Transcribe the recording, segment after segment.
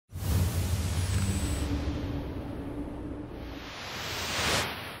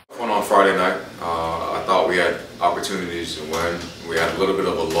Friday night. I thought we had opportunities to win. We had a little bit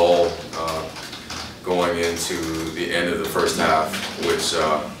of a lull going into the end of the first half, which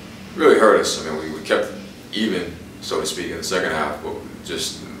really hurt us. I mean, we kept even, so to speak, in the second half, but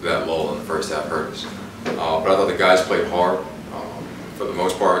just that lull in the first half hurt us. But I thought the guys played hard. For the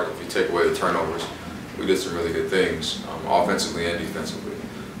most part, if you take away the turnovers, we did some really good things, offensively and defensively.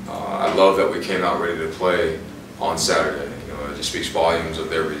 I love that we came out ready to play on Saturday. You know, it just speaks volumes of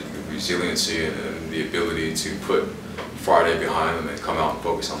their resiliency and the ability to put Friday behind them and come out and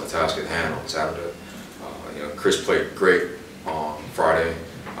focus on the task at hand on Saturday. You know, Chris played great on Friday,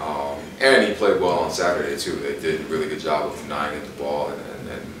 and he played well on Saturday too. They did a really good job of denying him the ball and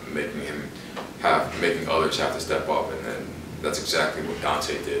making others have to step up, and that's exactly what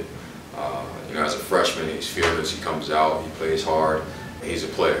Dante did. You know, as a freshman, he's fearless. He comes out, he plays hard. He's a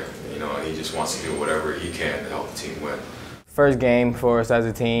player, you know, and he just wants to do whatever he can to help the team win. First game for us as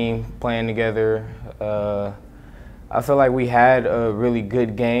a team, playing together. I feel like we had a really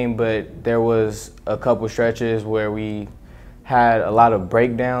good game, but there was a couple stretches where we had a lot of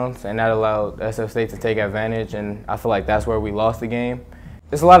breakdowns, and that allowed SF State to take advantage, and I feel like that's where we lost the game.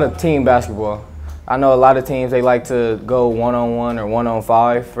 It's a lot of team basketball. I know a lot of teams, they like to go one-on-one or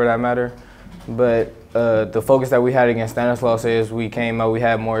one-on-5 for that matter, but the focus that we had against Stanislaus is we came out, we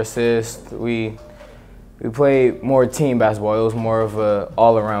had more assists, we played more team basketball. It was more of an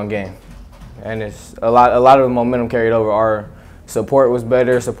all-around game, and it's a lot of the momentum carried over. Our support was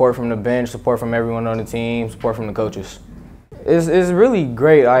better, support from the bench, support from everyone on the team, support from the coaches. It's really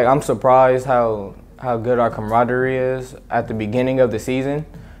great. I'm surprised how good our camaraderie is at the beginning of the season,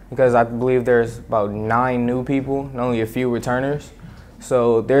 because I believe there's about 9 new people and only a few returners.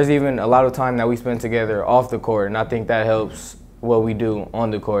 So there's even a lot of time that we spend together off the court, and I think that helps what we do on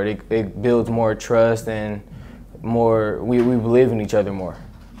the court. It builds more trust and more, we believe in each other more.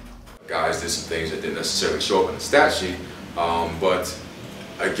 Guys did some things that didn't necessarily show up in the stat sheet, but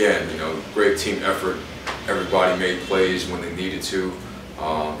again, you know, great team effort. Everybody made plays when they needed to.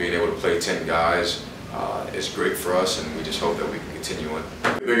 Being able to play 10 guys is great for us, and we just hope that we can continue it.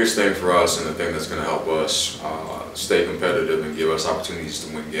 The biggest thing for us, and the thing that's going to help us stay competitive and give us opportunities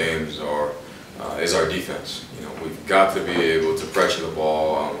to win games is our defense. You know, we've got to be able to pressure the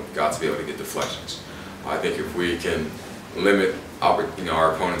ball. We've got to be able to get deflections. I think if we can limit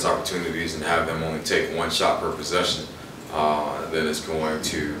our opponent's opportunities and have them only take 1 shot per possession, then it's going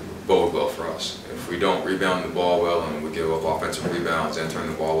to bode well for us. If we don't rebound the ball well and we give up offensive rebounds and turn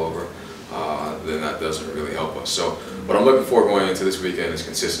the ball over, then that doesn't really help us. So what I'm looking for going into this weekend is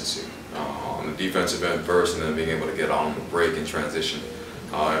consistency. On the defensive end first, and then being able to get on the break and transition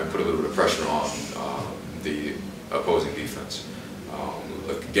and put a little bit of pressure on the opposing defense.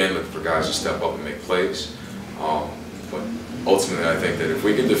 Again, looking for guys to step up and make plays. But ultimately, I think that if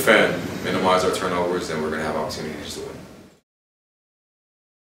we can defend, minimize our turnovers, then we're going to have opportunities to win.